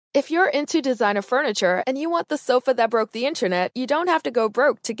If you're into designer furniture and you want the sofa that broke the internet, you don't have to go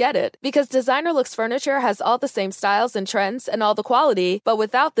broke to get it. Because Designer Looks Furniture has all the same styles and trends and all the quality, but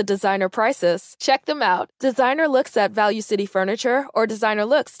without the designer prices. Check them out. Designer Looks at Value City Furniture or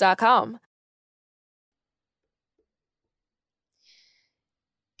designerlooks.com.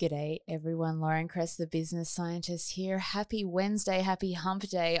 G'day everyone, Lauren Kress, the business scientist here. Happy Wednesday, happy hump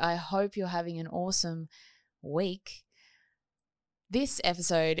day. I hope you're having an awesome week. This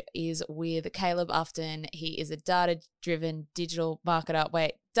episode is with Kaleb Ufton. He is a data-driven digital marketer.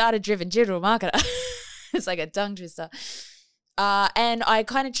 Data-driven digital marketer. It's like a tongue twister. And I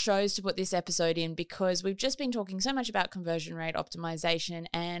kind of chose to put this episode in because we've just been talking so much about conversion rate optimization,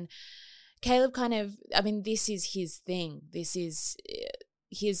 and Kaleb this is his thing. He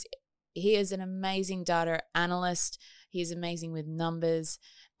is an amazing data analyst. He is amazing with numbers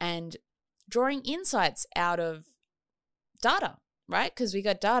and drawing insights out of data. Right? Because we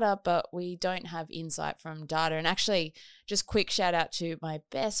got data, but we don't have insight from data. And actually, just quick shout out to my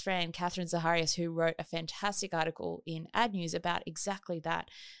best friend, Catherine Zaharias, who wrote a fantastic article in Ad News about exactly that,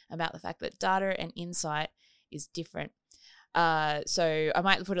 about the fact that data and insight is different. So I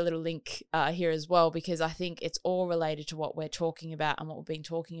might put a little link here as well, because I think it's all related to what we're talking about and what we've been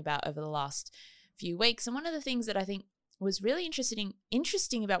talking about over the last few weeks. And one of the things that I think was really interesting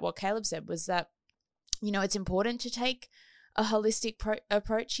about what Kaleb said was that, it's important to take a holistic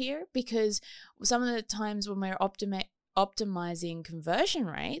approach here, because some of the times when we're optimizing conversion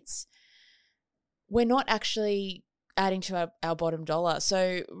rates, we're not actually adding to our bottom dollar.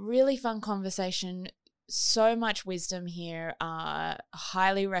 So really fun conversation, so much wisdom here.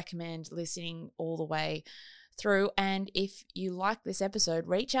 Highly recommend listening all the way through. And if you like this episode,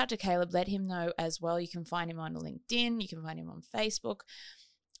 reach out to Kaleb, let him know as well. You can find him on LinkedIn, you can find him on Facebook.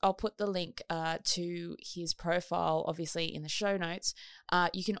 I'll put the link to his profile, obviously, in the show notes.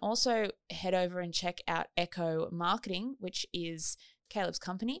 You can also head over and check out Echo Marketing, which is Kaleb's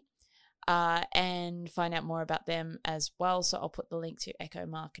company, and find out more about them as well. So I'll put the link to Echo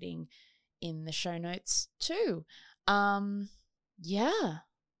Marketing in the show notes too. I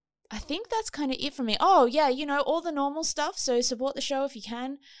think that's kind of it for me. Oh, yeah, all the normal stuff. So support the show if you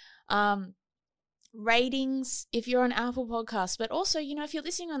can. Ratings if you're on Apple Podcasts, but also, if you're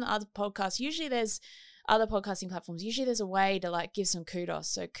listening on the other podcasts, usually there's other podcasting platforms, usually there's a way to give some kudos.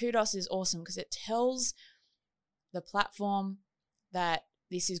 So kudos is awesome because it tells the platform that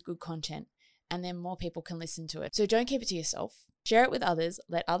this is good content, and then more people can listen to it. So don't keep it to yourself. Share it with others.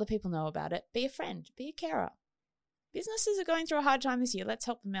 Let other people know about it. Be a friend. Be a carer. Businesses are going through a hard time this year. Let's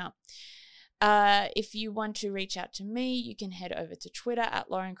help them out. If you want to reach out to me, you can head over to Twitter at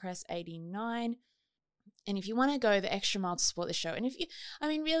LaurenCress89. And if you want to go the extra mile to support the show, and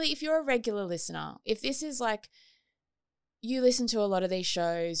if you're a regular listener, if this is you listen to a lot of these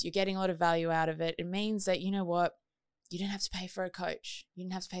shows, you're getting a lot of value out of it, it means that, you don't have to pay for a coach. You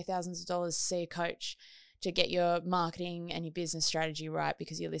don't have to pay thousands of dollars to see a coach to get your marketing and your business strategy right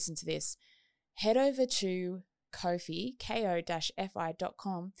because you listen to this. Head over to Ko-fi,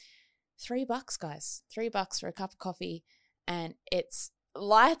 ko-fi.com. $3, guys. $3 for a cup of coffee, and it's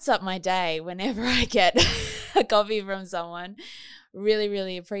lights up my day whenever I get a coffee from someone. Really,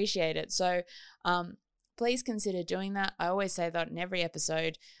 really appreciate it. So please consider doing that. I always say that in every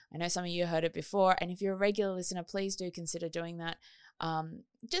episode. I know some of you heard it before, and if you're a regular listener, please do consider doing that.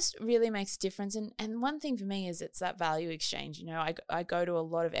 Just really makes a difference. And one thing for me is it's that value exchange. I go to a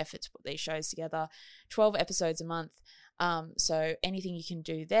lot of effort to put these shows together, 12 episodes a month. So anything you can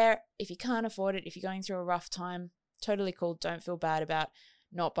do there. If you can't afford it, if you're going through a rough time, totally cool. Don't feel bad about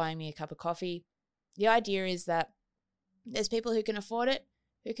not buying me a cup of coffee. The idea is that there's people who can afford it,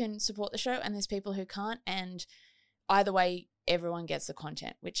 who can support the show, and there's people who can't. And either way, everyone gets the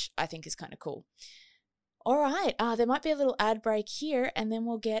content, which I think is kind of cool. All right. There might be a little ad break here, and then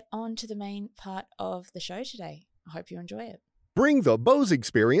we'll get on to the main part of the show today. I hope you enjoy it. Bring the Bose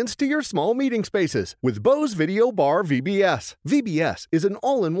experience to your small meeting spaces with Bose Video Bar VBS. VBS is an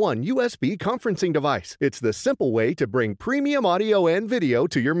all-in-one USB conferencing device. It's the simple way to bring premium audio and video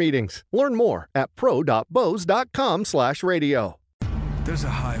to your meetings. Learn more at pro.bose.com/radio. There's a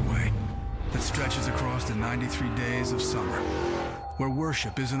highway that stretches across the 93 days of summer, where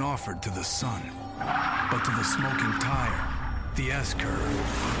worship isn't offered to the sun, but to the smoking tire, the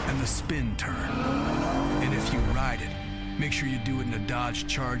S-curve, and the spin turn. And if you ride it, make sure you do it in a Dodge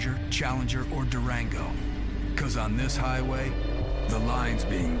Charger, Challenger, or Durango. 'Cause on this highway, the lines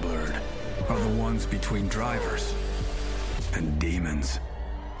being blurred are the ones between drivers and demons.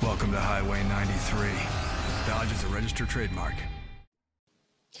 Welcome to Highway 93. Dodge is a registered trademark.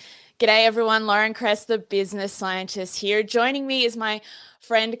 G'day everyone, Lauren Cress, the business scientist here. Joining me is my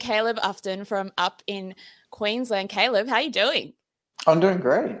friend Kaleb Ufton from up in Queensland. Kaleb, how are you doing? I'm doing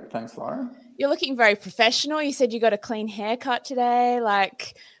great. Thanks, Lauren. You're looking very professional. You said you got a clean haircut today.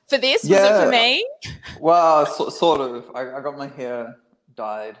 Like for this, was it for me? Well, sort of. I got my hair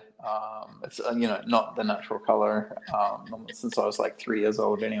dyed. It's, not the natural color since I was like 3 years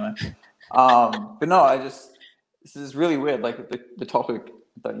old anyway. But no, this is really weird. Like the topic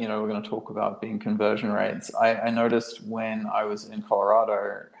that, we're going to talk about being conversion rates. I noticed when I was in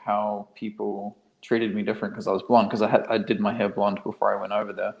Colorado how people treated me different because I was blonde, because I did my hair blonde before I went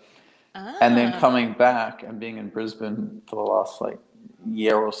over there. And then coming back and being in Brisbane for the last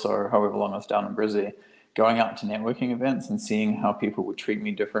year or so, however long I was down in Brizzy, going out to networking events and seeing how people would treat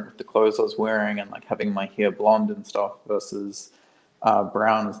me different with the clothes I was wearing and having my hair blonde and stuff versus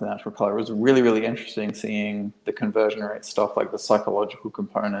brown as the natural color. It was really, really interesting seeing the conversion rate stuff, like the psychological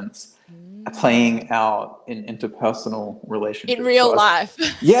components playing out in interpersonal relationships. In real life.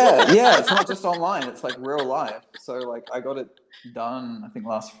 Yeah. It's not just online. It's real life. So I got it done, I think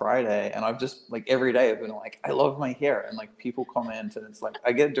last Friday, and I've just every day I've been I love my hair, and people comment, and it's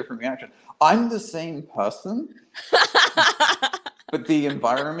I get a different reaction. I'm the same person, but the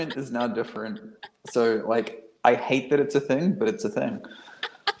environment is now different. So I hate that it's a thing, but it's a thing,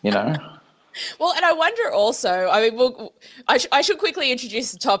 Well, and I wonder also, I should quickly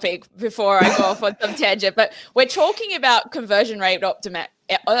introduce the topic before I go off on some tangent, but we're talking about conversion rate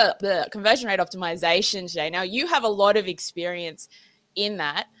optimization today. Now, you have a lot of experience in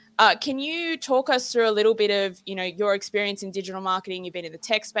that. Can you talk us through a little bit of, your experience in digital marketing? You've been in the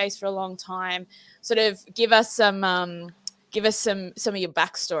tech space for a long time. Sort of give us some of your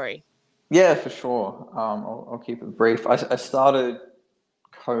backstory. Yeah, for sure. I'll keep it brief. I started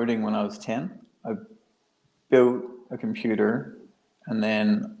coding when I was 10. I built a computer, and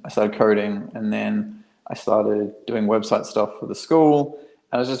then I started coding, and then I started doing website stuff for the school.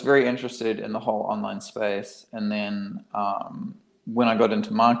 I was just very interested in the whole online space. And then when I got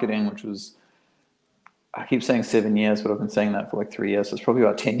into marketing, which was, I keep saying 7 years, but I've been saying that for 3 years. So it's probably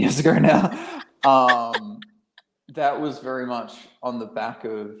about 10 years ago now. That was very much on the back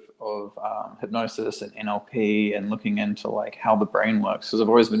of hypnosis and NLP and looking into how the brain works, because I've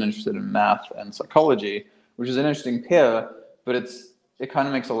always been interested in math and psychology, which is an interesting pair, but it kind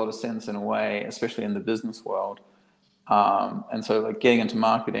of makes a lot of sense in a way, especially in the business world. And so getting into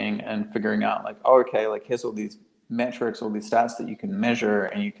marketing and figuring out here's all these metrics, all these stats that you can measure,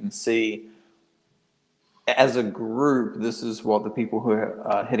 and you can see as a group, this is what the people who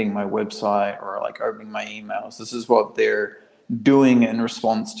are hitting my website or opening my emails, this is what they're doing in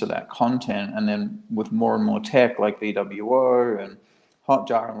response to that content. And then with more and more tech like VWO and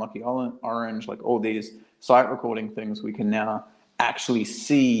Hotjar and Lucky Orange, all these site recording things, we can now actually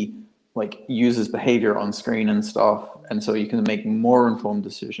see users' behavior on screen and stuff. And so you can make more informed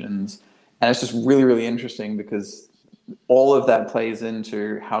decisions. And it's just really, really interesting because all of that plays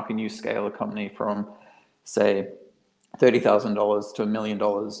into how can you scale a company from, say, $30,000 to $1 million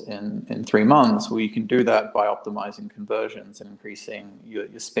in 3 months. Well, you can do that by optimizing conversions and increasing your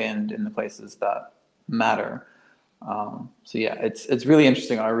spend in the places that matter. So yeah, it's really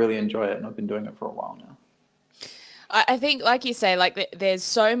interesting. I really enjoy it, and I've been doing it for a while now. I think, like you say, there's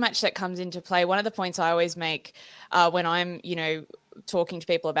so much that comes into play. One of the points I always make when I'm, talking to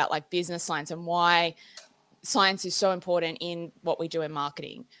people about business science and why science is so important in what we do in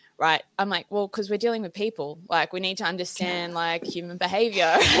marketing, right? I'm well, because we're dealing with people. We need to understand human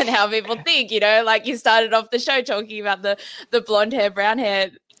behavior and how people think, you started off the show talking about the blonde hair, brown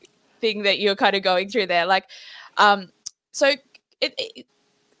hair thing that you're kind of going through there. So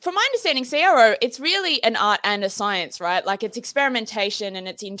from my understanding, CRO, it's really an art and a science, right? It's experimentation and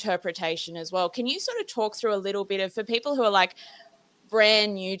it's interpretation as well. Can you sort of talk through a little bit of, for people who are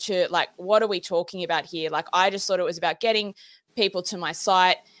brand new to what are we talking about here? I just thought it was about getting people to my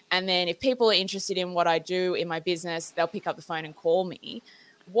site, and then if people are interested in what I do in my business, they'll pick up the phone and call me.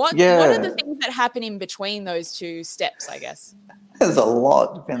 What are the things that happen in between those two steps, I guess? There's a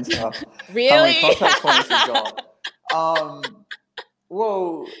lot. Depends how really? How many contact points you've got.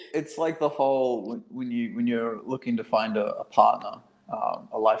 Well, it's the whole, when you're looking to find a partner,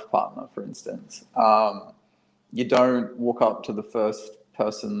 a life partner, for instance, you don't walk up to the first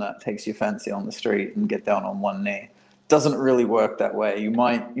person that takes your fancy on the street and get down on one knee. Doesn't really work that way. You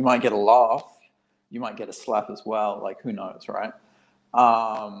might get a laugh, you might get a slap as well. Who knows, right?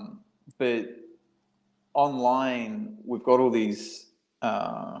 But online, we've got all these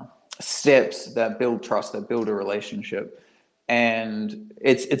steps that build trust, that build a relationship. And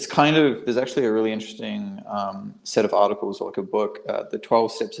it's kind of, there's actually a really interesting set of articles, or like a book, The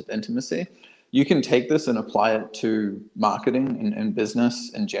 12 Steps of Intimacy. You can take this and apply it to marketing and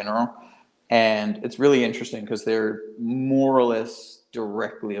business in general. And it's really interesting because they're more or less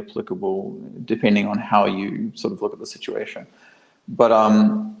directly applicable depending on how you sort of look at the situation. But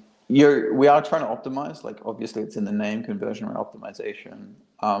we are trying to optimize, like obviously it's in the name, conversion rate optimization.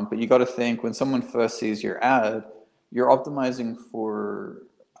 But you got to think, when someone first sees your ad, you're optimizing for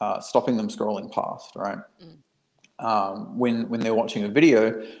stopping them scrolling past, right? When they're watching a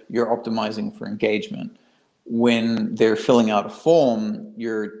video, you're optimizing for engagement. When they're filling out a form,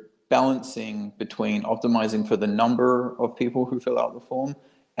 you're balancing between optimizing for the number of people who fill out the form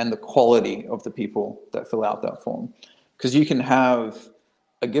and the quality of the people that fill out that form. Because you can have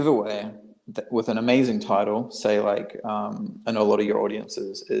a giveaway with an amazing title, say like, I know a lot of your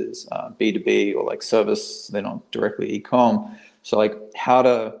audiences is B2B or like service, they're not directly e-com. So like how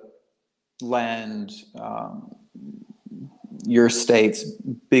to land your state's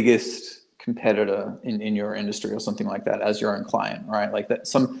biggest competitor in your industry or something like that as your own client, right? Like that,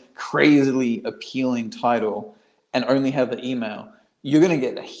 some crazily appealing title, and only have the email. You're going to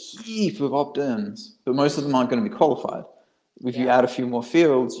get a heap of opt-ins, but most of them aren't going to be qualified. If you add a few more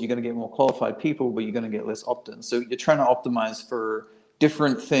fields, you're going to get more qualified people, but you're going to get less opt-ins. So you're trying to optimize for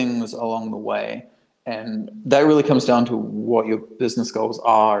different things along the way. And that really comes down to what your business goals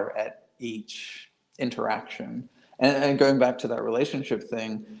are at each interaction. And going back to that relationship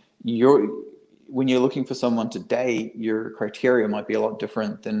thing, when you're looking for someone to date, your criteria might be a lot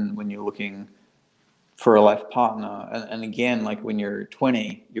different than when you're looking for a life partner. And again, like when you're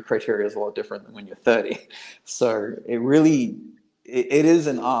 20, your criteria is a lot different than when you're 30. So it is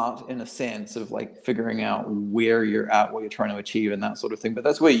an art in a sense of like figuring out where you're at, what you're trying to achieve and that sort of thing. But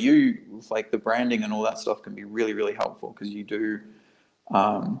that's where like the branding and all that stuff can be really, really helpful, because you do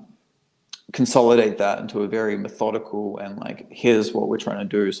consolidate that into a very methodical and like, here's what we're trying to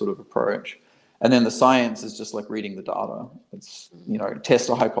do sort of approach. And then the science is just like reading the data. It's, test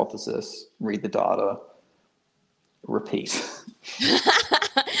a hypothesis, read the data, repeat.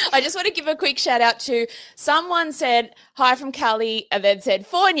 I just want to give a quick shout out to someone said, hi from Cali, and then said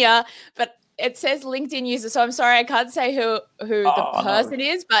Fornia, but it says LinkedIn user. So I'm sorry, I can't say who the person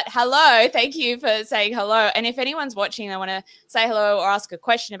is, but hello. Thank you for saying hello. And if anyone's watching, they want to say hello or ask a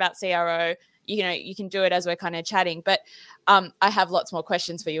question about CRO, you can do it as we're kind of chatting. But I have lots more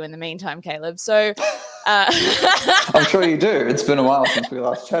questions for you in the meantime, Kaleb. So I'm sure you do. It's been a while since we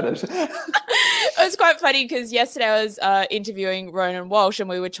last chatted. It was quite funny because yesterday I was interviewing Ronan Walsh, and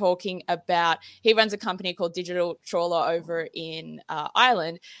we were talking about, he runs a company called Digital Trawler over in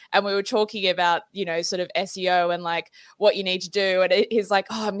Ireland, and we were talking about, sort of SEO and like what you need to do. And he's like,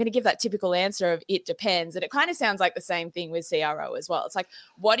 I'm going to give that typical answer of it depends. And it kind of sounds like the same thing with CRO as well. It's like,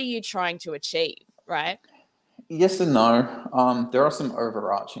 what are you trying to achieve, right? Yes and no. There are some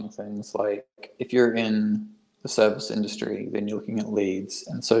overarching things, like if you're in the service industry, then you're looking at leads.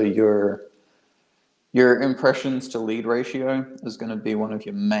 And so your impressions to lead ratio is going to be one of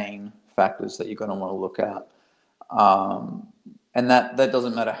your main factors that you're going to want to look at. And that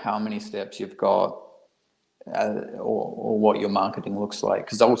doesn't matter how many steps you've got or what your marketing looks like,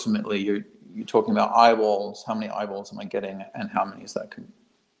 because ultimately you're talking about eyeballs. How many eyeballs am I getting, and how many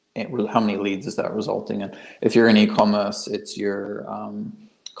leads is that resulting in? If you're in e-commerce, it's your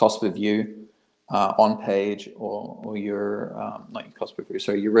cost per view on page, or your not cost per view,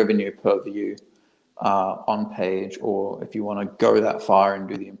 so your revenue per view on page. Or if you want to go that far and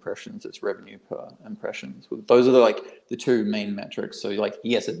do the impressions, it's revenue per impressions. Those are the two main metrics. So like,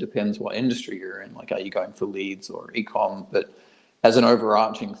 yes, it depends what industry you're in. Like, are you going for leads or e-com? But as an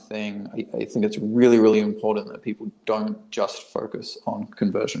overarching thing, I think it's really, really important that people don't just focus on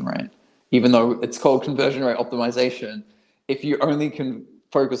conversion rate. Even though it's called conversion rate optimization, if you only can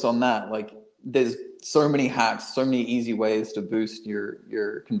focus on that, like, there's so many hacks, so many easy ways to boost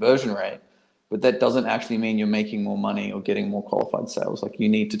your conversion rate, but that doesn't actually mean you're making more money or getting more qualified sales. Like, you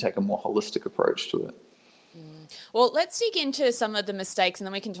need to take a more holistic approach to it. Well, let's dig into some of the mistakes, and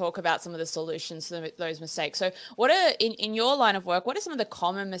then we can talk about some of the solutions to those mistakes. So what are, in your line of work, what are some of the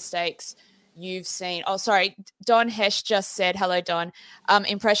common mistakes you've seen? Oh, sorry, Don Hesh just said, hello, Don.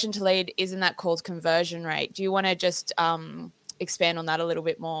 Impression to lead, isn't that called conversion rate? Do you want to just expand on that a little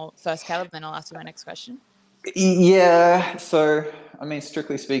bit more first, Kaleb, then I'll ask you my next question? Yeah, so, I mean,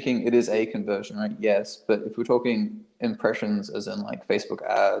 strictly speaking, it is a conversion rate, yes. But if we're talking impressions as in like Facebook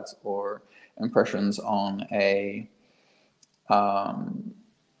ads or impressions on a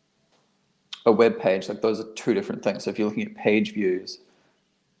web page, like, those are two different things. So if you're looking at page views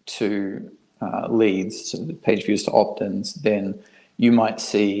to leads, so the page views to opt-ins, then you might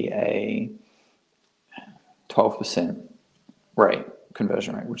see a 12%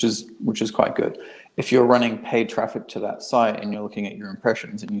 conversion rate, which is quite good. If you're running paid traffic to that site and you're looking at your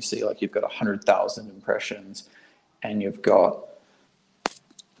impressions and you see like you've got 100,000 impressions and you've got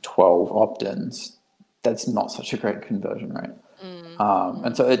 12 opt-ins, that's not such a great conversion rate.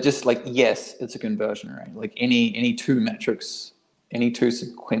 And so it just like, yes, it's a conversion rate. Like any two metrics, any two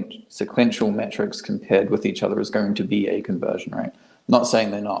sequential metrics compared with each other is going to be a conversion rate. Not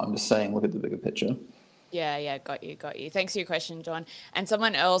saying they're not. I'm just saying look at the bigger picture. Yeah, got you. Thanks for your question, John. And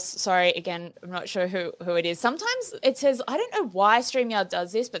someone else, sorry, again, I'm not sure who it is. Sometimes it says, I don't know why StreamYard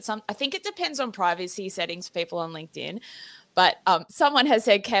does this, but I think it depends on privacy settings for people on LinkedIn. But someone has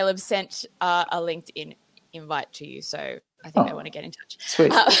said Kaleb sent a LinkedIn invite to you, so I think they want to get in touch.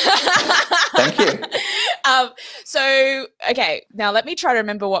 Sweet. Thank you. So, okay, now let me try to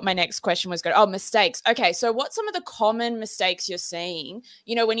remember what my next question was going to. Oh, mistakes. Okay, so what's some of the common mistakes you're seeing?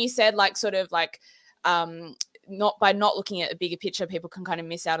 You know, when you said like sort of like not looking at a bigger picture, people can kind of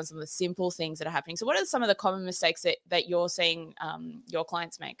miss out on some of the simple things that are happening. So what are some of the common mistakes that you're seeing your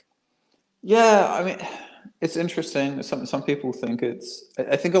clients make? Yeah, I mean, it's interesting. Some people think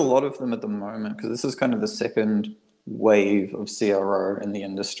I think a lot of them at the moment, because this is kind of the second wave of CRO in the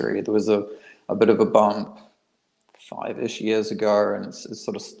industry. There was a bit of a bump 5-ish years ago, and it's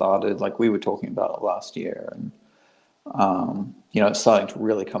sort of started, like we were talking about it last year. And, it's starting to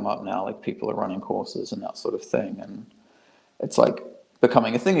really come up now, like people are running courses and that sort of thing. And it's like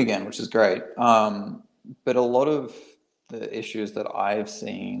becoming a thing again, which is great. But a lot of the issues that I've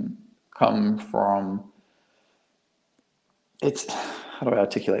seen come from, how do I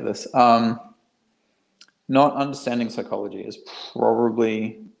articulate this? Not understanding psychology is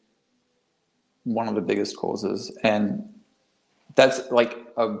probably one of the biggest causes. And that's like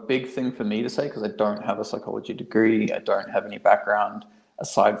a big thing for me to say, because I don't have a psychology degree. I don't have any background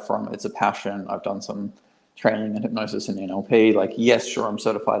aside from it's a passion. I've done some training in hypnosis and NLP. Like, yes, sure, I'm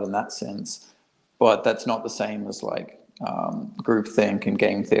certified in that sense, but that's not the same as like groupthink and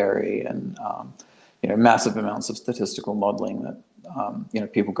game theory and massive amounts of statistical modeling that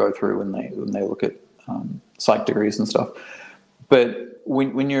people go through when they look at psych degrees and stuff. But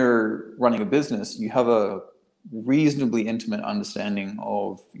when you're running a business, you have a reasonably intimate understanding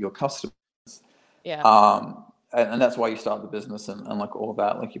of your customers. Yeah. And that's why you start the business and like all of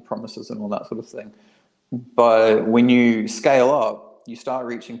that, like your promises and all that sort of thing. But when you scale up, you start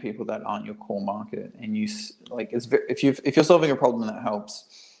reaching people that aren't your core market, and you like if you're solving a problem that helps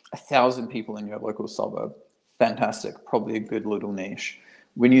 1,000 people in your local suburb, fantastic, probably a good little niche.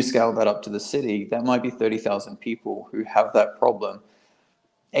 When you scale that up to the city, that might be 30,000 people who have that problem.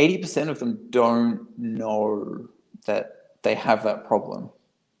 80% of them don't know that they have that problem.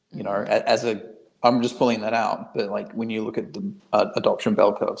 I'm just pulling that out, but like when you look at the adoption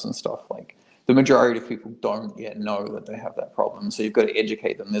bell curves and stuff, like the majority of people don't yet know that they have that problem. So you've got to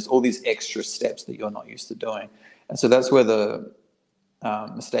educate them. There's all these extra steps that you're not used to doing. And so that's where the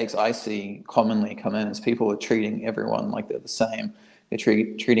mistakes I see commonly come in, is people are treating everyone like they're the same. They're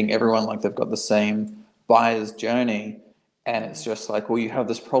treating everyone like they've got the same buyer's journey. And it's just like, well, you have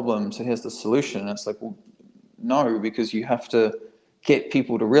this problem, so here's the solution. And it's like, well, no, because you have to get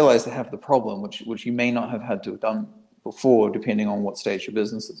people to realize they have the problem, which you may not have had to have done before, depending on what stage your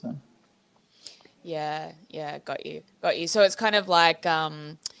business is in. Yeah, got you. So it's kind of like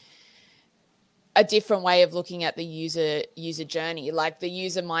a different way of looking at the user journey. Like the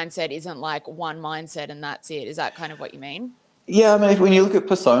user mindset isn't like one mindset and that's it. Is that kind of what you mean? Yeah, I mean, when you look at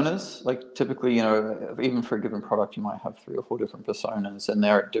personas, like typically, even for a given product, you might have 3 or 4 different personas, and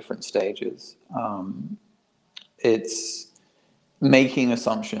they're at different stages. It's making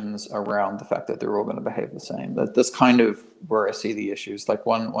assumptions around the fact that they're all going to behave the same. That's kind of where I see the issues. Like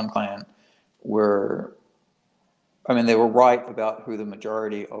one client they were right about who the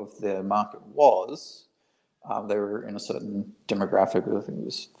majority of their market was. They were in a certain demographic. I think it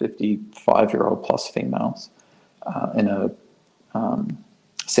was 55-year-old plus females in a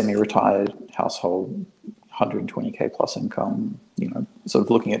semi-retired household, 120K plus income, sort of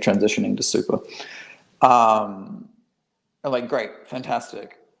looking at transitioning to super. Like, great,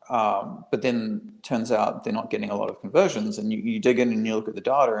 fantastic. But then turns out they're not getting a lot of conversions, and you dig in and you look at the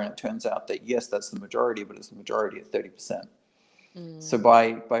data, and it turns out that yes, that's the majority, but it's the majority at 30%. So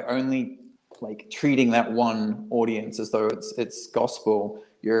by only like treating that one audience as though it's gospel,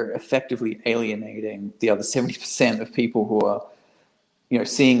 you're effectively alienating the other 70% of people who are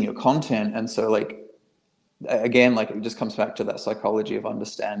seeing your content. And so like again, like it just comes back to that psychology of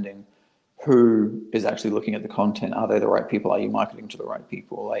understanding who is actually looking at the content. Are they the right people? Are you marketing to the right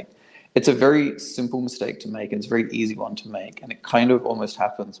people? Like, it's a very simple mistake to make, and it's a very easy one to make, and it kind of almost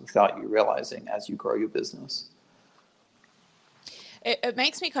happens without you realizing as you grow your business. It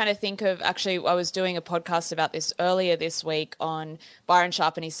makes me kind of think of, actually, I was doing a podcast about this earlier this week on Byron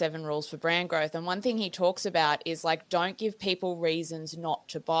Sharp and his 7 rules for brand growth. And one thing he talks about is like, don't give people reasons not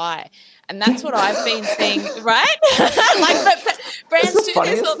to buy. And that's what I've been seeing, right? Like, but brands do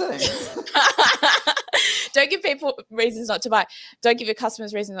this. Don't give people reasons not to buy. Don't give your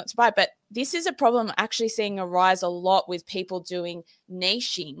customers reasons not to buy. But this is a problem I'm actually seeing arise a lot with people doing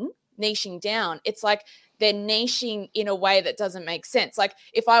niching down. It's like, they're niching in a way that doesn't make sense. Like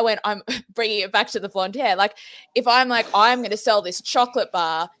if I'm bringing it back to the blonde hair. Like if I'm like, I'm going to sell this chocolate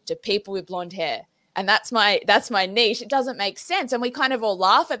bar to people with blonde hair, and that's my niche, it doesn't make sense. And we kind of all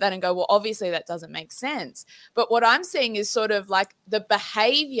laugh at that and go, well, obviously that doesn't make sense. But what I'm seeing is sort of like the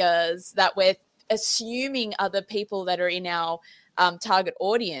behaviors that we're assuming are the people that are in our target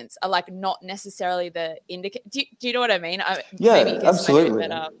audience are like not necessarily the indicator. Do you know what I mean? Yeah, maybe you can absolutely.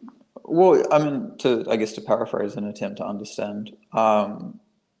 that up. Well, I mean, to paraphrase an attempt to understand,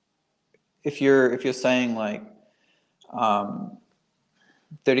 if you're saying like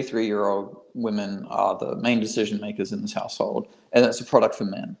 33-year-old women are the main decision makers in this household, and it's a product for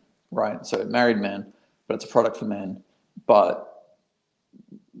men, right? So married men, but it's a product for men, but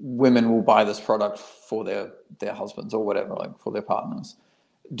women will buy this product for their husbands or whatever, like for their partners.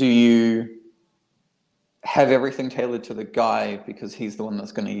 Do you have everything tailored to the guy because he's the one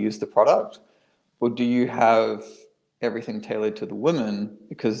that's going to use the product? Or do you have everything tailored to the women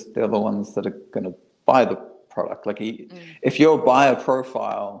because they're the ones that are going to buy the product? Like if your buyer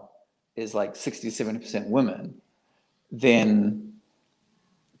profile is like 60-70% women, then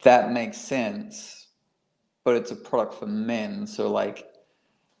that makes sense, but it's a product for men. So like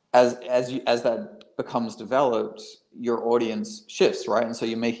as that becomes developed, your audience shifts, right? And so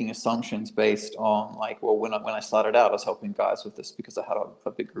you're making assumptions based on like, well, when I started out, I was helping guys with this because I had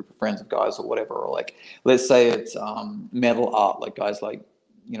a big group of friends of guys or whatever. Or like, let's say it's metal art, like guys like,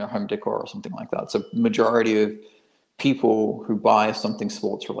 home decor or something like that. So majority of people who buy something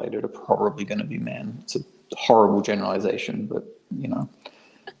sports related are probably going to be men. It's a horrible generalization, but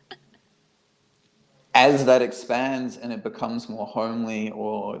as that expands and it becomes more homely,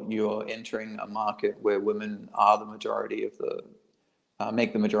 or you're entering a market where women are the majority of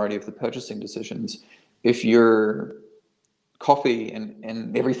make the majority of the purchasing decisions, if your copy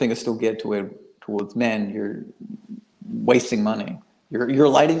and everything is still geared towards men, you're wasting money. You're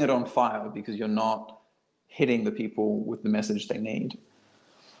lighting it on fire because you're not hitting the people with the message they need.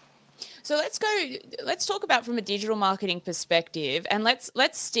 So let's talk about from a digital marketing perspective, and let's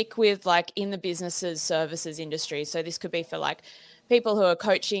stick with like in the businesses services industry. So this could be for like people who are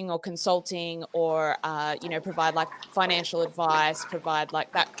coaching or consulting or, provide like financial advice, provide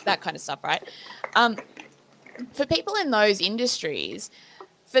like that kind of stuff, right? For people in those industries,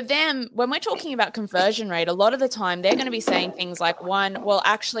 for them, when we're talking about conversion rate, a lot of the time they're going to be saying things like, well,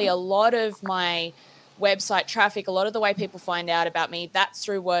 actually a lot of my website traffic, a lot of the way people find out about me, that's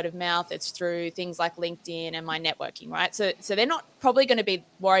through word of mouth. It's through things like LinkedIn and my networking, right? So they're not probably going to be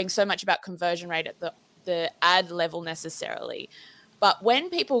worrying so much about conversion rate at the ad level necessarily. But when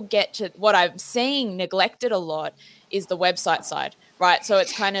people get to what I'm seeing neglected a lot is the website side, right? So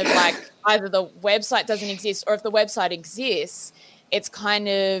it's kind of like either the website doesn't exist, or if the website exists, it's kind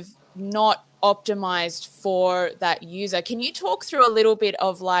of not optimized for that user. Can you talk through a little bit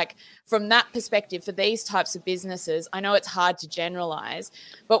of like, from that perspective for these types of businesses? I know it's hard to generalize,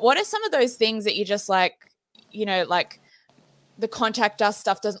 but what are some of those things that you just like, like the contact us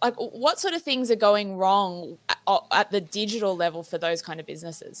stuff doesn't, like what sort of things are going wrong at the digital level for those kind of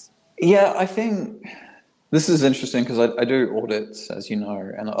businesses? Yeah, I think this is interesting because I do audits, as you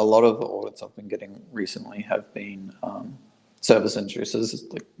know, and a lot of the audits I've been getting recently have been service industry. So this is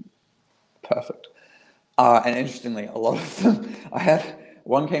like perfect. And interestingly, a lot of them, I had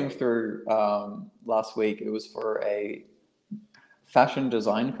one came through last week. It was for a fashion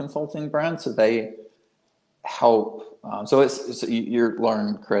design consulting brand. So they help. So you're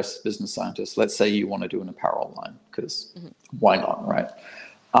Lauren, Chris, business scientist. Let's say you want to do an apparel line because why not, right?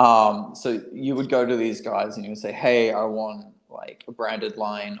 So you would go to these guys and you would say, hey, I want like a branded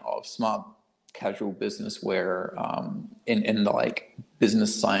line of smart casual business wear in the like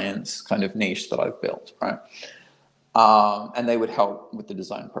business science kind of niche that I've built, right? And they would help with the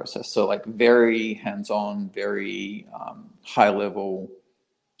design process. So like very hands-on, very high level,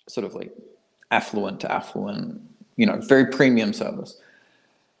 sort of like affluent to affluent, very premium service.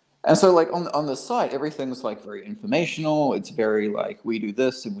 And so like on the site, everything's like very informational. It's very like, we do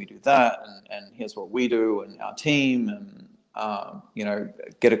this and we do that, and here's what we do and our team, and you know,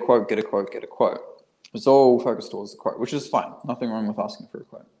 get a quote, get a quote, get a quote. It's all focused towards the quote, which is fine. Nothing wrong with asking for a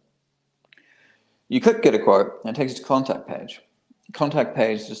quote. You click get a quote and it takes you to contact page. The contact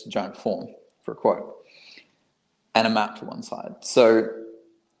page is just a giant form for a quote and a map to one side. So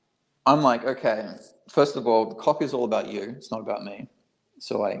I'm like, okay, first of all, the copy is all about you. It's not about me.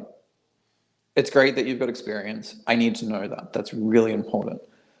 So like, it's great that you've got experience. I need to know that. That's really important.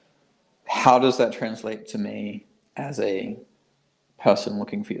 How does that translate to me as a person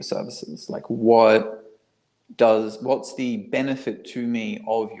looking for your services? Like, what's the benefit to me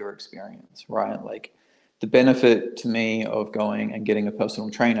of your experience, right? Like, the benefit to me of going and getting a personal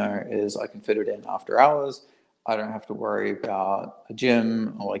trainer is I can fit it in after hours. I don't have to worry about a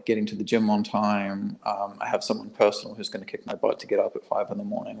gym or like getting to the gym on time. I have someone personal who's going to kick my butt to get up at 5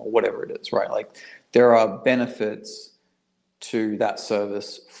 a.m. or whatever it is, right? Like, there are benefits to that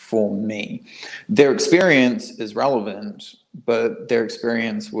service for me. Their experience is relevant, but their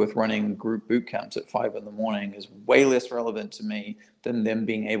experience with running group boot camps at 5 a.m. is way less relevant to me than them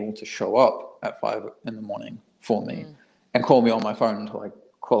being able to show up at 5 a.m. for me and call me on my phone to like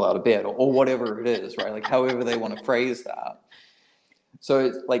crawl out of bed or whatever it is, right? Like, however they want to phrase that. So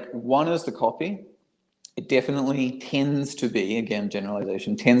it's like, one is the copy. It definitely tends to be, again,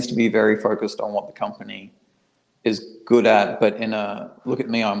 generalization, tends to be very focused on what the company is good at, but in a look at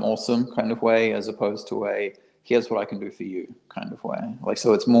me, I'm awesome kind of way, as opposed to a here's what I can do for you kind of way. Like,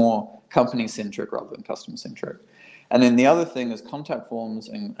 so it's more company centric rather than customer centric. And then the other thing is contact forms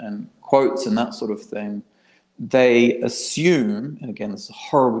and quotes and that sort of thing. They assume, and again, this is a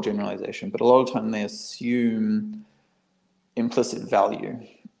horrible generalization, but a lot of time they assume implicit value,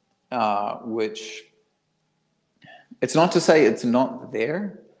 which it's not to say it's not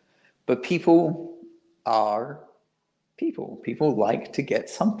there, but people are people. People like to get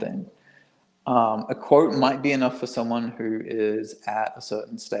something. A quote might be enough for someone who is at a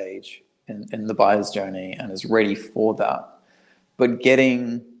certain stage in the buyer's journey and is ready for that. But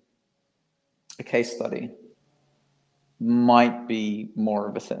getting a case study might be more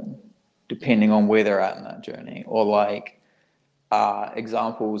of a thing, depending on where they're at in that journey, or like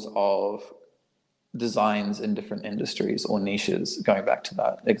examples of designs in different industries or niches, going back to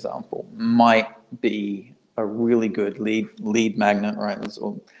that example, might be a really good lead magnet, right?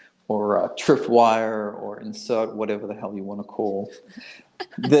 Or tripwire, or insert whatever the hell you want to call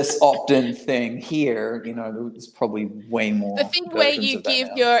this opt-in thing here. You know, there's probably way more. The thing where you give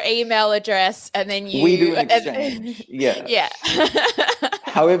your email address and then we do an exchange. Yeah.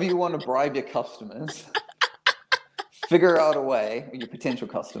 However you want to bribe your customers, figure out a way, your potential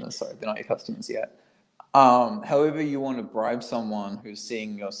customers, sorry, they're not your customers yet. However you want to bribe someone who's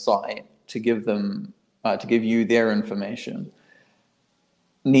seeing your site to give you their information,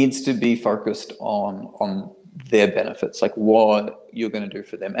 needs to be focused on their benefits, like what you're going to do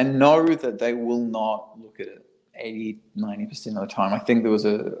for them, and know that they will not look at it 80-90% of the time. I think there was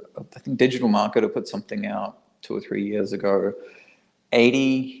Digital Marketer put something out 2 or 3 years ago.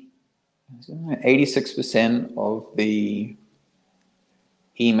 86% of the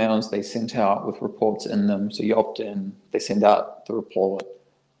emails they sent out with reports in them, so you opt in, they send out the report,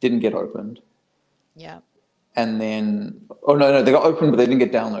 didn't get opened. Yeah. And then, they got opened, but they didn't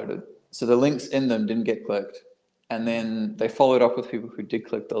get downloaded. So the links in them didn't get clicked. And then they followed up with people who did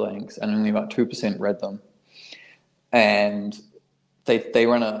click the links, and only about 2% read them. And they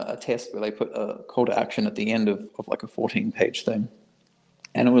run a test where they put a call to action at the end of like a 14-page thing.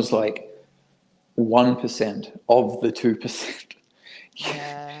 And it was like 1% of the 2%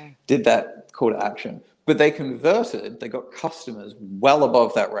 did that call to action. But they got customers well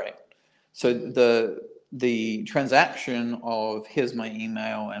above that rate. So the transaction of here's my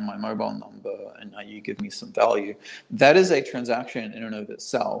email and my mobile number and now you give me some value, that is a transaction in and of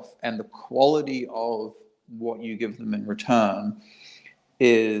itself. And the quality of what you give them in return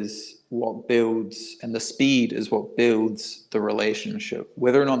is what builds, and the speed is what builds the relationship.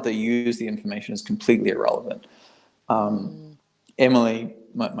 Whether or not they use the information is completely irrelevant. Emily,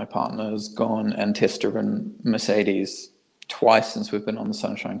 my partner, has gone and test driven Mercedes twice since we've been on the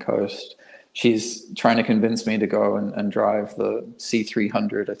Sunshine Coast. She's trying to convince me to go and drive the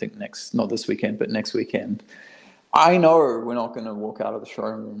C300, I think not this weekend, but next weekend. I know we're not going to walk out of the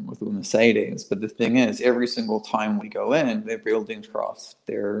showroom with a Mercedes, but the thing is, every single time we go in, they're building trust.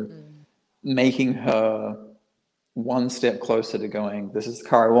 They're making her one step closer to going, this is the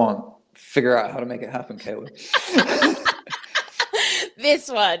car I want. Figure out how to make it happen, Kaleb. This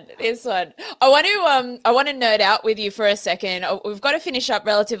one. I want to nerd out with you for a second. We've got to finish up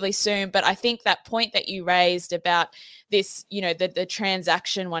relatively soon, but I think that point that you raised about this, the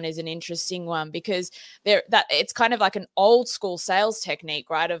transaction one is an interesting one, because it's kind of like an old school sales technique,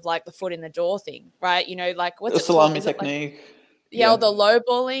 right? Of like the foot in the door thing, right? Like what's The it called? salami Is it technique. or the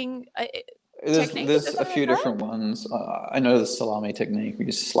lowballing technique? There's Is a that few right? different ones. I know the salami technique. We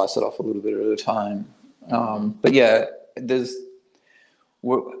just slice it off a little bit at a time. But yeah,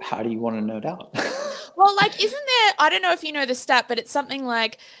 how do you want to nerd out? Well, like, isn't there, I don't know if you know the stat, but it's something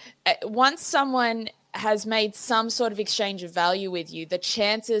like once someone has made some sort of exchange of value with you, the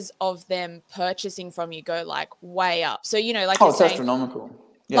chances of them purchasing from you go like way up. So, like you're It's saying, astronomical.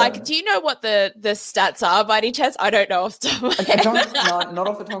 Yeah. Like, do you know what the stats are by any chance? I don't know off the top of my head. Not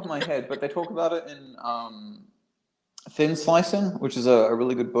off the top of my head, but they talk about it in Thin Slicing, which is a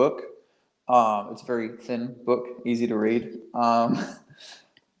really good book. It's a very thin book, easy to read.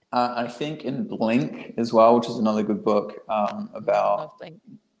 I think in Blink as well, which is another good book about.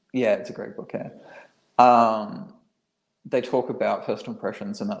 Yeah, it's a great book. Yeah. They talk about first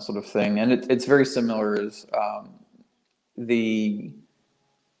impressions and that sort of thing, and it's very similar as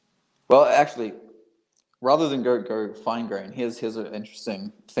Well, actually, rather than go fine grain, here's an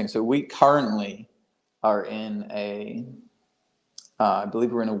interesting thing. So we currently are in I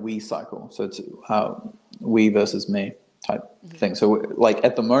believe we're in a we cycle. So it's we versus me type thing. So like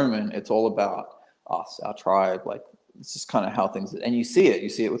at the moment, it's all about us, our tribe. Like it's just kind of how things. And you see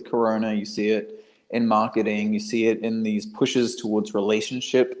it with Corona. You see it in marketing. You see it in these pushes towards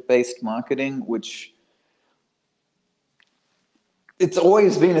relationship-based marketing, which. It's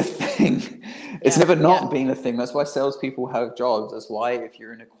always been a thing. It's never not been a thing. That's why salespeople have jobs. That's why if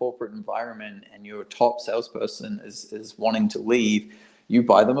you're in a corporate environment and your top salesperson is wanting to leave, you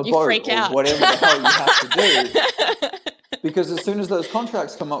buy them a boat or whatever the hell you have to do. Because as soon as those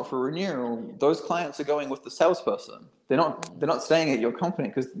contracts come up for renewal, those clients are going with the salesperson. They're not staying at your company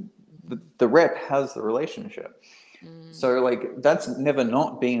because the rep has the relationship. So like that's never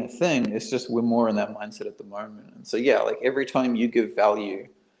not been a thing. It's just we're more in that mindset at the moment. And so yeah, like every time you give value,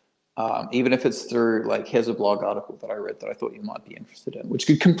 even if it's through like here's a blog article that I read that I thought you might be interested in, which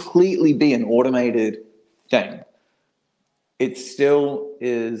could completely be an automated thing. It still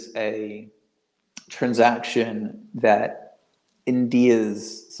is a transaction that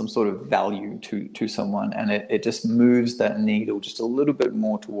endears some sort of value to someone, and it just moves that needle just a little bit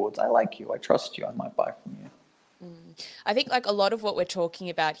more towards I like you, I trust you, I might buy from you. I think like a lot of what we're talking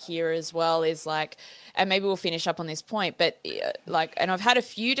about here as well is like, and maybe we'll finish up on this point, but like, and I've had a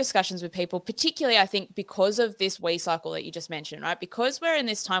few discussions with people, particularly I think because of this we cycle that you just mentioned, right? Because we're in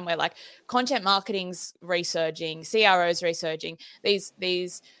this time where like content marketing's resurging, CRO's resurging,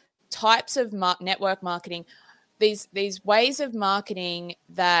 these types of network marketing, these ways of marketing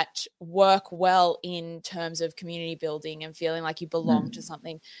that work well in terms of community building and feeling like you belong to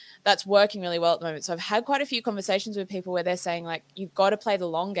something, that's working really well at the moment. So I've had quite a few conversations with people where they're saying like, you've got to play the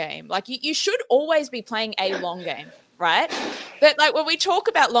long game. Like you should always be playing a long game, right? But like when we talk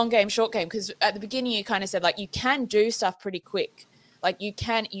about long game, short game, because at the beginning you kind of said like you can do stuff pretty quick. Like you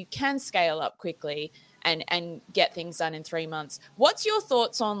can scale up quickly and get things done in 3 months. What's your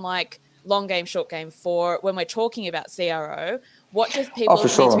thoughts on like long game, short game for when we're talking about CRO? What does people for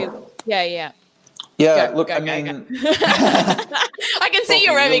sure. need to be? Yeah. Go. I can see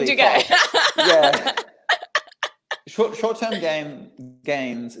you revving to go. Yeah. Short-term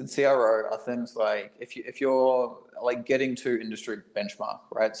gains in CRO are things like if you're like getting to industry benchmark,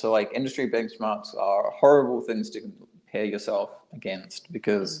 right? So like industry benchmarks are horrible things to compare yourself against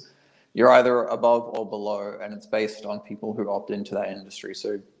because you're either above or below, and it's based on people who opt into that industry.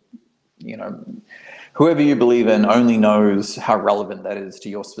 So whoever you believe in only knows how relevant that is to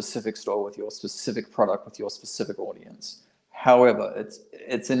your specific store with your specific product with your specific audience. However,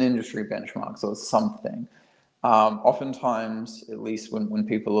 it's an industry benchmark, so it's something. Oftentimes, at least when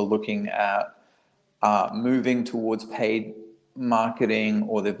people are looking at moving towards paid marketing,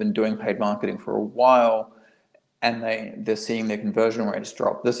 or they've been doing paid marketing for a while, and they're seeing their conversion rates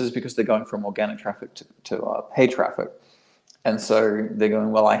drop, this is because they're going from organic traffic to paid traffic. And so they're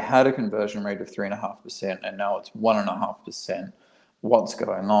going, well, I had a conversion rate of 3.5% and now it's 1.5%. What's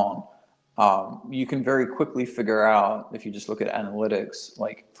going on? You can very quickly figure out, if you just look at analytics,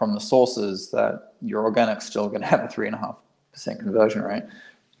 like from the sources, that your organic's still going to have a 3.5% conversion rate.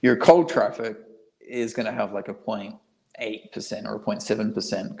 Your cold traffic is going to have like a 0.8% or a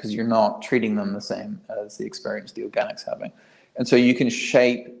 0.7% because you're not treating them the same as the experience the organic's having. And so you can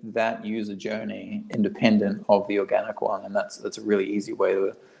shape that user journey independent of the organic one, and that's a really easy way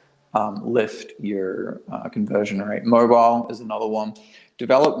lift your conversion rate. Mobile is another one.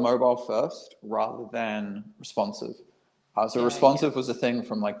 Develop mobile first rather than responsive. Responsive was a thing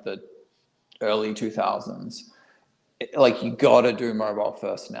from like the early 2000s. Like you got to do mobile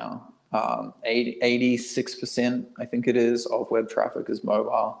first now. 86%, I think it is, of web traffic is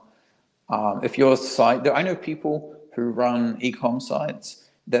mobile. If your site, I know people who run e-com sites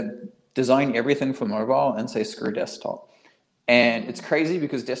that design everything for mobile and say screw desktop. And it's crazy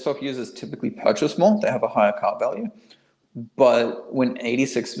because desktop users typically purchase more, they have a higher cart value. But when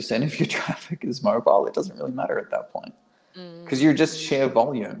 86% of your traffic is mobile, it doesn't really matter at that point because your just sheer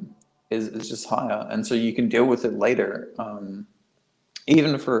volume is just higher. And so you can deal with it later. I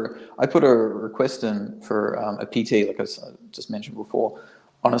put a request in for a PT, like I just mentioned before,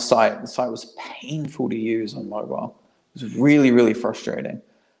 on a site. The site was painful to use on mobile. It was really, really frustrating.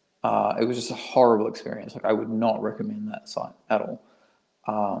 It was just a horrible experience. Like I would not recommend that site at all.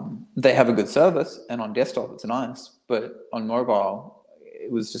 They have a good service, and on desktop it's nice, but on mobile it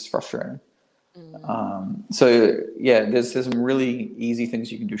was just frustrating. So yeah, there's some really easy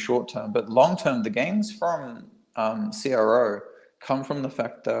things you can do short term, but long term, the gains from CRO come from the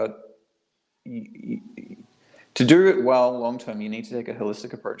fact that to do it well long term, you need to take a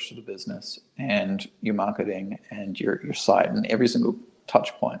holistic approach to the business and your marketing and your site and every single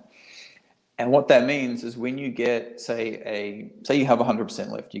touch point. And what that means is when you get, say you have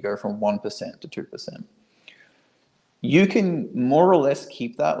 100% lift, you go from 1% to 2%. You can more or less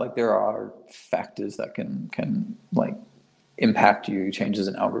keep that. Like there are factors that can like impact you, changes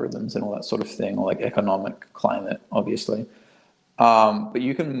in algorithms and all that sort of thing, or like economic climate, obviously. But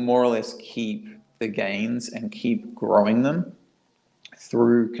you can more or less keep the gains and keep growing them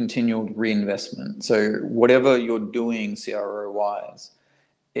through continual reinvestment. So whatever you're doing CRO-wise,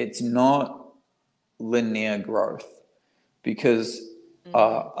 it's not linear growth, because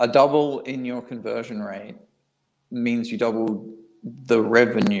a double in your conversion rate means you double the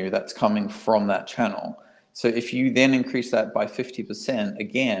revenue that's coming from that channel. So if you then increase that by 50%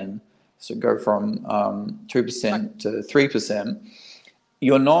 again, so go from 2% to 3%,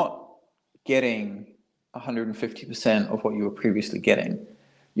 you're not getting 150% of what you were previously getting.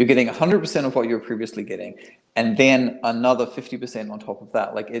 You're getting 100% of what you were previously getting, and then another 50% on top of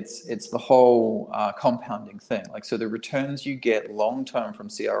that. Like it's the whole compounding thing. Like, so the returns you get long term from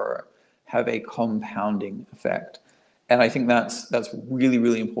CRO have a compounding effect. And I think that's really,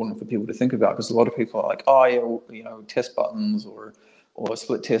 really important for people to think about, because a lot of people are like, oh yeah, well, you know, test buttons or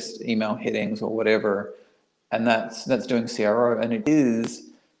split test email headings or whatever, and that's doing CRO, and it is.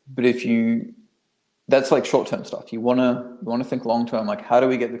 But that's like short-term stuff. You wanna think long-term, like how do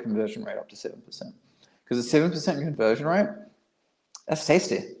we get the conversion rate up to 7%? Because a 7% conversion rate, that's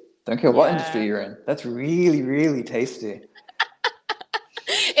tasty. Don't care what industry you're in. That's really, really tasty.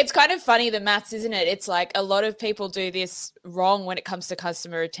 It's kind of funny, the maths, isn't it? It's like a lot of people do this wrong when it comes to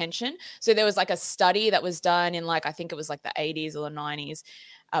customer retention. So there was like a study that was done in like, I think it was like the 80s or the 90s,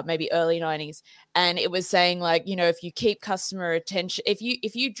 maybe early 90s. And it was saying like, you know, if you keep customer retention, if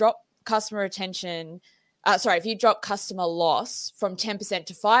you drop customer retention, if you drop customer loss from 10%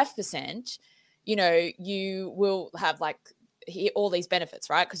 to 5%, you know, you will have like all these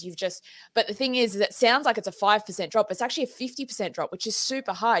benefits, right? Because but the thing is it sounds like it's a 5% drop. It's actually a 50% drop, which is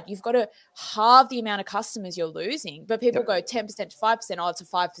super hard. You've got to halve the amount of customers you're losing, but people go 10% to 5%. Oh, it's a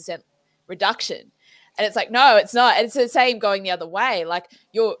 5% reduction. And it's like, no, it's not. And it's the same going the other way. Like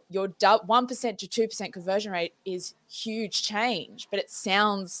your 1% to 2% conversion rate is huge change, but it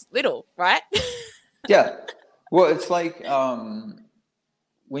sounds little, right? Yeah. Well, it's like,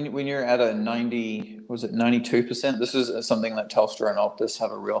 when you're at a 92%, this is something that Telstra and Optus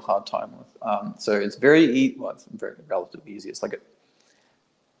have a real hard time with. So it's it's very relatively easy. It's like I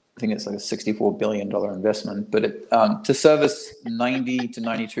think it's like a $64 billion investment, but to service 90 to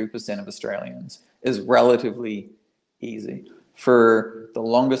 92% of Australians is relatively easy. For the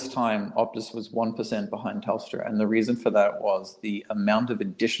longest time, Optus was 1% behind Telstra, and the reason for that was the amount of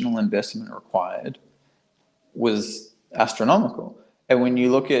additional investment required was astronomical. And when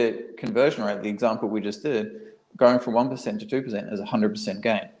you look at conversion rate, the example we just did, going from 1% to 2% is 100%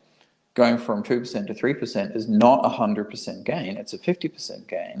 gain. Going from 2% to 3% is not 100% gain. It's a 50%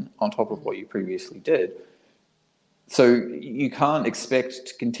 gain on top of what you previously did. So you can't expect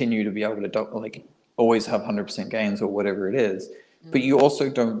to continue to be able to like always have 100% gains or whatever it is, but you also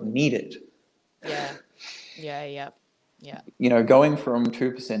don't need it. Yeah. You know, going from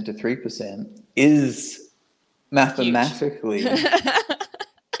 2% to 3% is mathematically,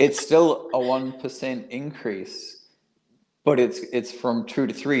 it's still a 1% increase, but it's from 2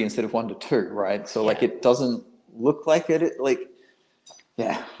 to 3 instead of 1 to 2, right? So like it doesn't look like it. Like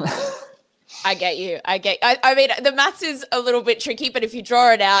Yeah. I get you. I mean, the maths is a little bit tricky, but if you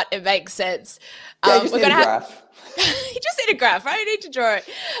draw it out, it makes sense. Yeah, you just need a graph. You just need a graph, right? You need to draw it.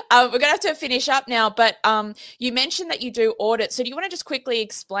 We're going to have to finish up now, but you mentioned that you do audits. So do you want to just quickly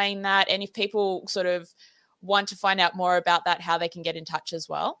explain that? And if people sort of want to find out more about that, how they can get in touch as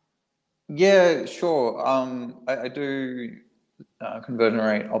well? Yeah, sure. I do conversion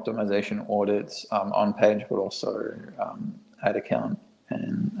rate optimization audits on page, but also ad account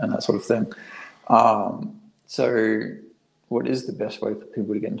and that sort of thing. So what is the best way for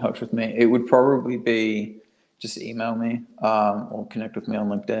people to get in touch with me? It would probably be just email me or connect with me on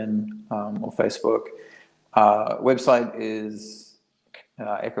LinkedIn or Facebook. Website is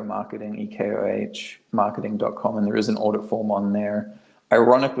Echo Marketing, EKOH, marketing.com, and there is an audit form on there.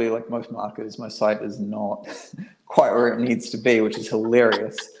 Ironically, like most marketers, my site is not quite where it needs to be, which is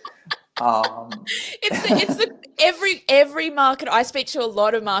hilarious. Every marketer, I speak to a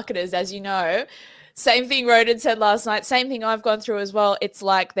lot of marketers, as you know. Same thing Roden said last night, same thing I've gone through as well. It's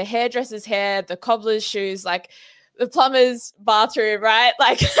like the hairdresser's hair, the cobbler's shoes, like the plumber's bathroom, right?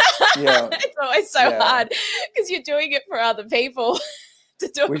 Like it's always so hard because you're doing it for other people.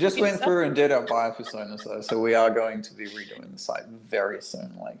 We just went through and did our buyer personas though, so we are going to be redoing the site very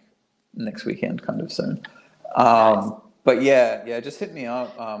soon, like next weekend kind of soon. Nice. But yeah, just hit me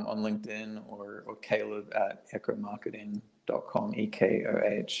up on LinkedIn or Kaleb at echomarketing.com,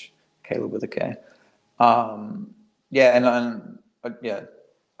 EKOH, Kaleb with a K. And I'm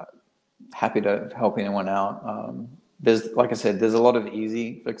happy to help anyone out. There's, like I said, there's a lot of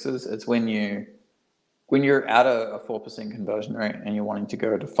easy fixes. It's when you're at a 4% conversion rate and you're wanting to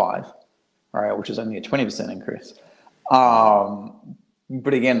go to 5, all right, which is only a 20% increase.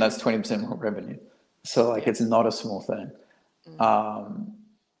 But again, that's 20% more revenue. So like, it's not a small thing.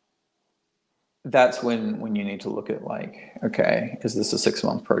 That's when you need to look at like, okay, is this a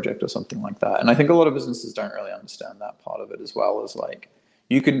 6-month project or something like that? And I think a lot of businesses don't really understand that part of it as well, as like,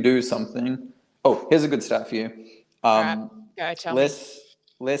 you can do something. Oh, here's a good stat for you. Go tell me.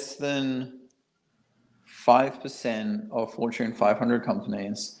 Less than 5% of Fortune 500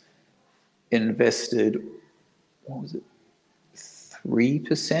 companies invested,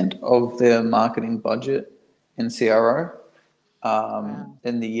 3% of their marketing budget in CRO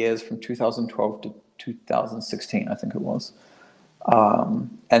in the years from 2012 to 2016, I think it was.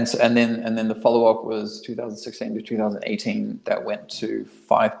 And then the follow-up was 2016 to 2018, that went to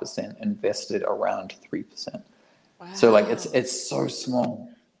 5%, invested around 3%. Wow. So like it's so small.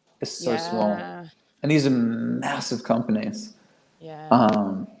 It's so small. And these are massive companies. Yeah.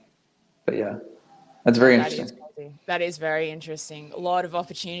 But yeah, that's very interesting. That is very interesting. A lot of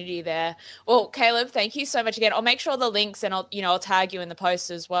opportunity there. Well, Kaleb, thank you so much again. I'll make sure the links and I'll tag you in the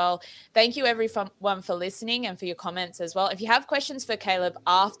post as well. Thank you everyone for listening and for your comments as well. If you have questions for Kaleb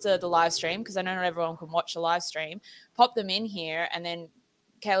after the live stream, because I know not everyone can watch the live stream, pop them in here and then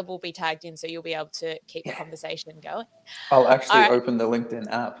Kaleb will be tagged in, so you'll be able to keep the conversation going. I'll actually open the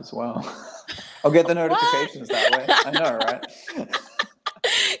LinkedIn app as well. I'll get the notifications that way. I know, right?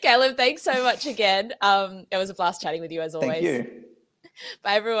 Kaleb, thanks so much again. It was a blast chatting with you as always. Thank you.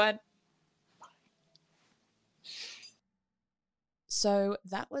 Bye, everyone. So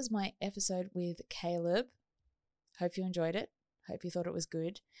that was my episode with Kaleb. Hope you enjoyed it. Hope you thought it was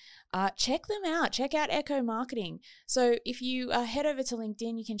good. Check them out. Check out Echo Marketing. So if you head over to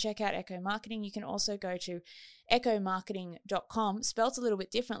LinkedIn, you can check out Echo Marketing. You can also go to echomarketing.com, spelt a little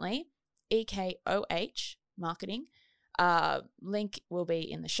bit differently, EKOH marketing. Link will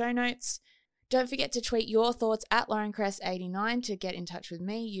be in the show notes. Don't forget to tweet your thoughts at LaurenCress89 to get in touch with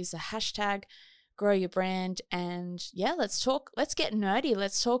me. Use the hashtag Grow Your Brand. And yeah, let's get nerdy.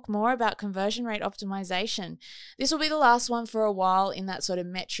 Let's talk more about conversion rate optimization. This will be the last one for a while in that sort of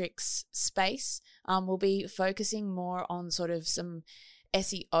metrics space. We'll be focusing more on sort of some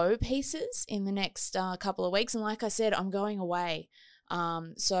SEO pieces in the next couple of weeks. And like I said, I'm going away.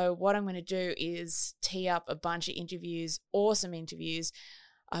 So what I'm going to do is tee up a bunch of interviews, awesome interviews.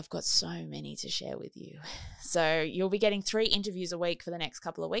 I've got so many to share with you. So you'll be getting 3 interviews a week for the next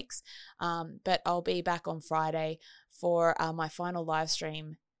couple of weeks. But I'll be back on Friday for my final live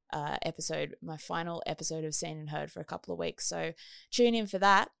stream episode, my final episode of Seen and Heard for a couple of weeks. So tune in for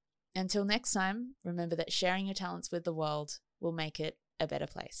that. Until next time, remember that sharing your talents with the world will make it a better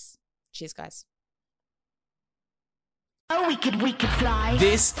place. Cheers, guys. Oh, we could fly.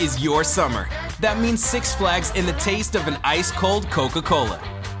 This is your summer. That means Six Flags and the taste of an ice-cold Coca-Cola.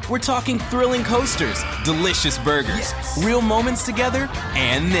 We're talking thrilling coasters, delicious burgers, real moments together,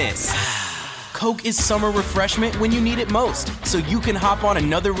 and this. Coke is summer refreshment when you need it most, so you can hop on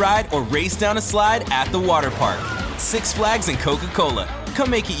another ride or race down a slide at the water park. Six Flags and Coca-Cola. Come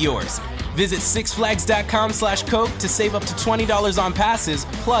make it yours. Visit sixflags.com/Coke to save up to $20 on passes,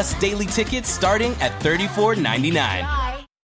 plus daily tickets starting at $34.99.